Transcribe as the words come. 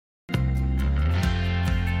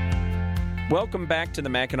Welcome back to the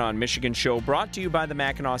Mackinac, Michigan show, brought to you by the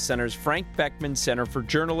Mackinac Center's Frank Beckman Center for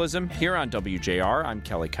Journalism here on WJR. I'm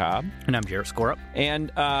Kelly Cobb. And I'm Jarrett Skorup.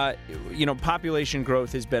 And, population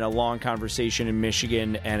growth has been a long conversation in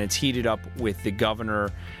Michigan, and it's heated up with the governor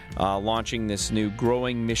launching this new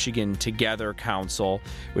Growing Michigan Together Council,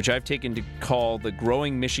 which I've taken to call the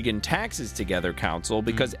Growing Michigan Taxes Together Council,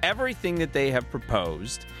 because everything that they have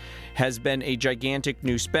proposed has been a gigantic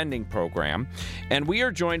new spending program. And we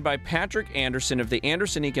are joined by Patrick Anderson of the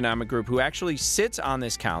Anderson Economic Group, who actually sat on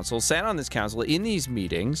this council in these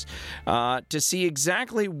meetings to see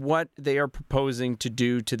exactly what they are proposing to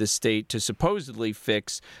do to the state to supposedly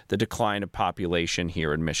fix the decline of population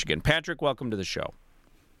here in Michigan. Patrick, welcome to the show.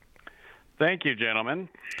 Thank you, gentlemen.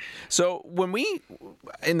 So when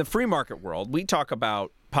in the free market world, we talk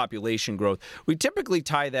about population growth, we typically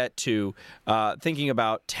tie that to thinking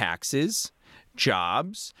about taxes,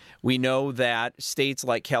 jobs. We know that states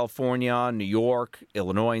like California, New York,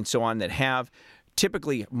 Illinois, and so on that have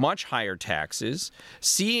typically much higher taxes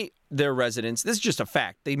see their residents, this is just a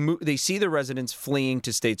fact, they see their residents fleeing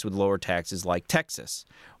to states with lower taxes like Texas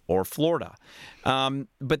or Florida.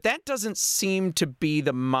 But that doesn't seem to be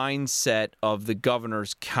the mindset of the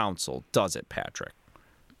governor's council, does it, Patrick?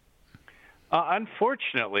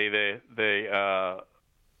 Unfortunately, the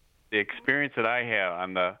experience that I have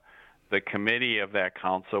on the committee of that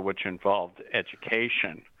council, which involved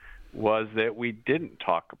education, was that we didn't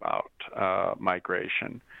talk about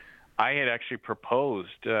migration. I had actually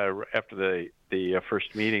proposed after the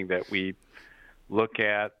first meeting that we look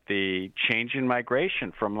at the change in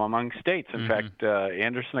migration from among states. In fact,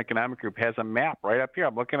 Anderson Economic Group has a map right up here.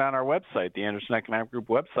 I'm looking on our website, the Anderson Economic Group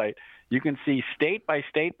website. You can see state by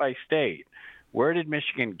state by state, where did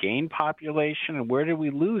Michigan gain population and where did we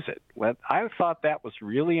lose it? Well, I thought that was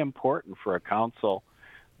really important for a council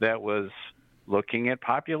that was looking at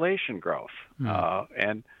population growth.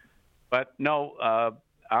 But no,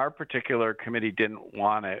 our particular committee didn't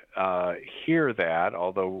want to hear that,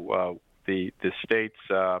 although the state's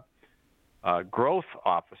growth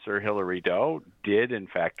officer, Hillary Doe, did in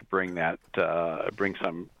fact bring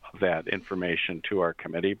some of that information to our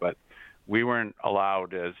committee, but we weren't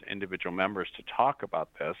allowed as individual members to talk about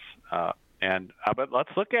this. But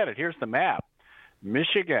let's look at it. Here's the map.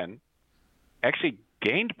 Michigan actually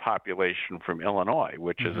gained population from Illinois,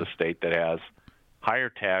 which is a state that has higher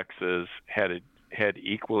taxes, had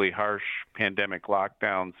equally harsh pandemic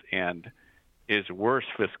lockdowns, and is worse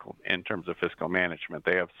in terms of fiscal management.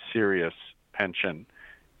 They have serious pension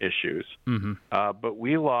issues. But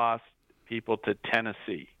we lost people to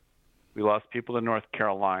Tennessee. We lost people to North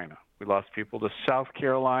Carolina. We lost people to South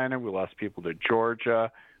Carolina. We lost people to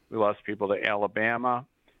Georgia. We lost people to Alabama.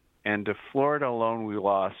 And to Florida alone, we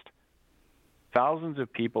lost thousands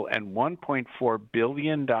of people and $1.4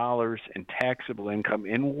 billion in taxable income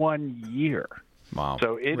in 1 year. Wow.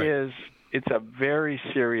 So it's a very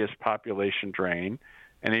serious population drain.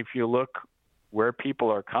 And if you look where people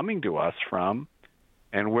are coming to us from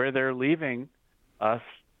and where they're leaving us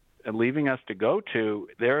to go to,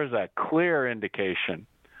 there is a clear indication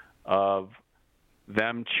of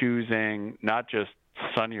them choosing not just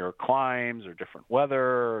sunnier climes or different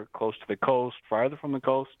weather, close to the coast, farther from the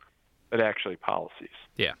coast, but actually policies.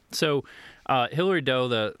 Yeah. So Hillary Doe,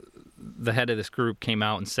 the head of this group, came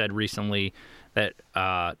out and said recently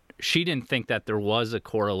that she didn't think that there was a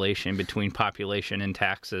correlation between population and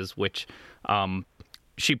taxes, which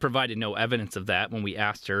she provided no evidence of that when we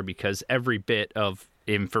asked her, because every bit of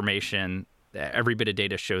information, every bit of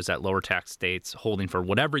data shows that lower tax states holding for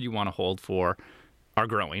whatever you want to hold for are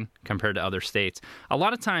growing compared to other states. A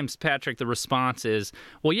lot of times, Patrick, the response is,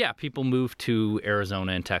 well, yeah, people move to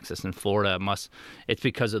Arizona and Texas and Florida. It's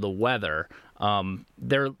because of the weather.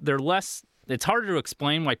 They're less. It's harder to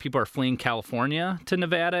explain why people are fleeing California to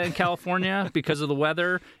Nevada and California because of the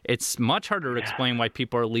weather. It's much harder to explain why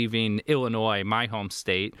people are leaving Illinois, my home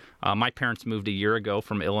state. My parents moved a year ago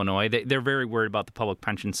from Illinois. They're very worried about the public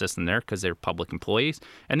pension system there because they're public employees,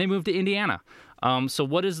 and they moved to Indiana. So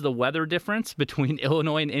what is the weather difference between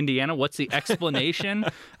Illinois and Indiana? What's the explanation?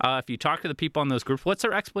 If you talk to the people in those groups, what's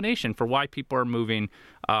their explanation for why people are moving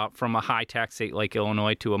from a high tax state like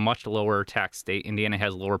Illinois to a much lower tax state? Indiana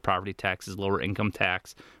has lower property taxes, lower income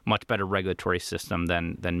tax, much better regulatory system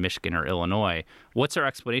than Michigan or Illinois. What's their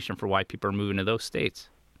explanation for why people are moving to those states?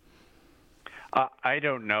 I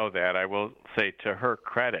don't know that. I will say, to her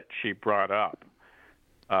credit, she brought up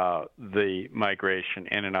the migration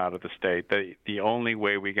in and out of the state. The only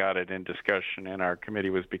way we got it in discussion in our committee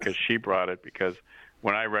was because she brought it, because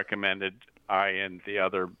when I recommended, I and the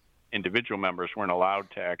other individual members weren't allowed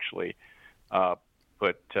to actually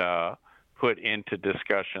put put into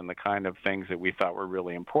discussion the kind of things that we thought were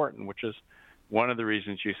really important, which is one of the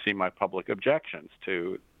reasons you see my public objections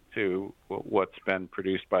to what's been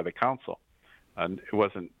produced by the council. And it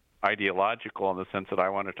wasn't ideological in the sense that I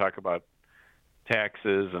want to talk about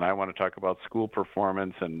taxes and I want to talk about school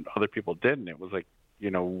performance and other people didn't. It was like,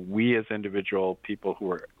 we as individual people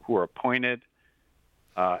who are appointed,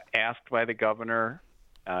 asked by the governor,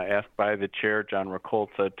 asked by the chair, John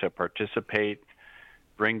Rakolta, to participate,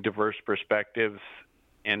 bring diverse perspectives.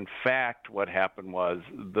 In fact, what happened was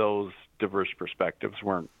those diverse perspectives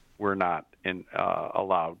were not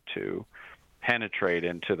allowed to penetrate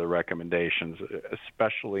into the recommendations,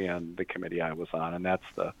 especially on the committee I was on, and that's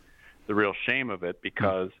the real shame of it,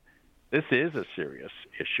 because this is a serious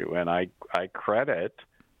issue, and I credit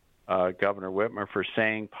Governor Whitmer for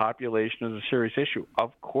saying population is a serious issue.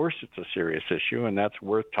 Of course it's a serious issue, and that's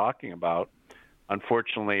worth talking about.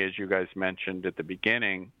 Unfortunately, as you guys mentioned at the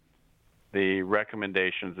beginning, the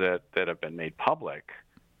recommendations that have been made public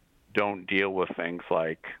don't deal with things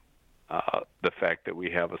like the fact that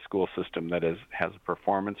we have a school system that has a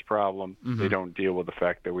performance problem. Mm-hmm. They don't deal with the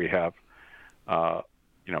fact that we have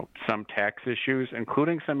some tax issues,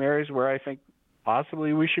 including some areas where I think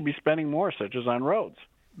possibly we should be spending more, such as on roads.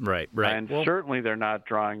 Right. And certainly they're not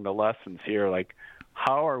drawing the lessons here, like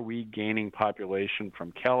how are we gaining population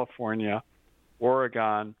from California,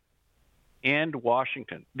 Oregon, and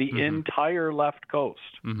Washington? The entire left coast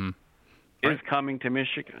is coming to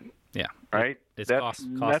Michigan. Yeah. Right? It's that's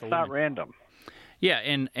not random. Yeah,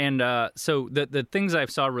 and so the things I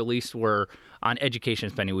saw released were on education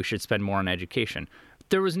spending. We should spend more on education.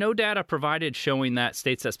 There was no data provided showing that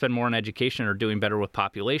states that spend more on education are doing better with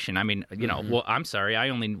population. I mean, well, I'm sorry, I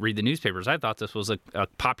only read the newspapers. I thought this was a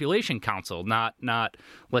population council, not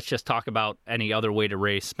let's just talk about any other way to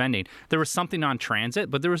raise spending. There was something on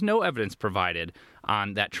transit, but there was no evidence provided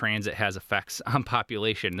on that transit has effects on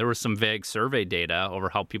population. There was some vague survey data over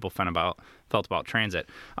how people felt about transit.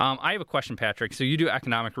 I have a question, Patrick. So you do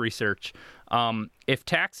economic research. If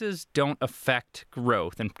taxes don't affect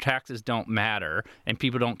growth and taxes don't matter and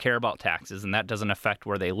people don't care about taxes and that doesn't affect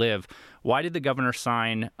where they live, why did the governor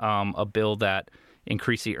sign a bill that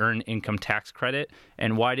increased the earned income tax credit?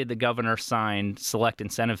 And why did the governor sign select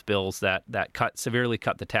incentive bills that severely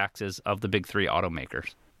cut the taxes of the big three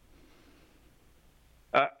automakers?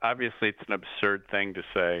 Obviously, it's an absurd thing to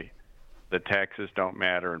say that taxes don't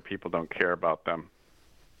matter and people don't care about them,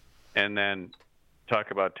 and then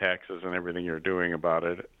talk about taxes and everything you're doing about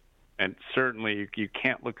it. And certainly you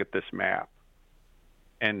can't look at this map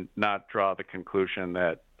and not draw the conclusion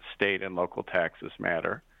that state and local taxes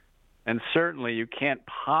matter. And certainly you can't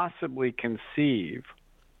possibly conceive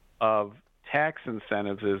of tax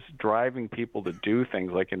incentives as driving people to do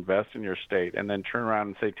things like invest in your state and then turn around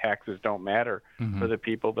and say taxes don't matter for the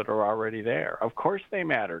people that are already there. Of course they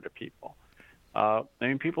matter to people.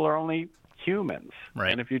 People are only humans.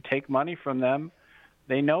 Right. And if you take money from them,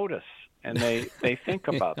 they notice and they think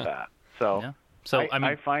about that. So, yeah. So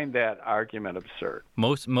I find that argument absurd.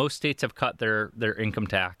 Most states have cut their income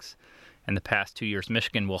tax in the past 2 years.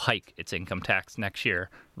 Michigan will hike its income tax next year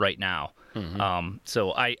right now.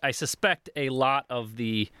 So I suspect a lot of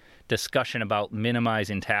the discussion about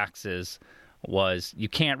minimizing taxes was you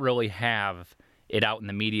can't really have it out in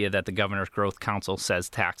the media that the Governor's Growth Council says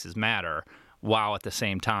taxes matter, while at the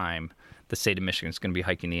same time the state of Michigan is going to be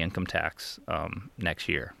hiking the income tax next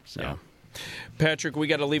year. So. Yeah. Patrick, we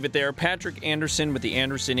got to leave it there. Patrick Anderson with the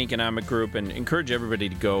Anderson Economic Group, and encourage everybody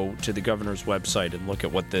to go to the governor's website and look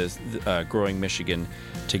at what the Growing Michigan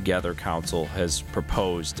Together Council has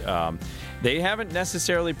proposed. They haven't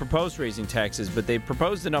necessarily proposed raising taxes, but they've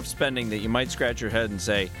proposed enough spending that you might scratch your head and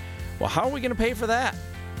say, well, how are we going to pay for that?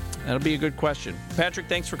 That'll be a good question. Patrick,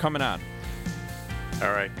 thanks for coming on.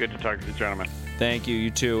 All right. Good to talk to you, gentlemen. Thank you, you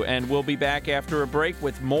too. And we'll be back after a break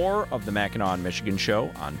with more of the Mackinac, Michigan show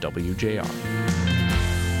on WJR.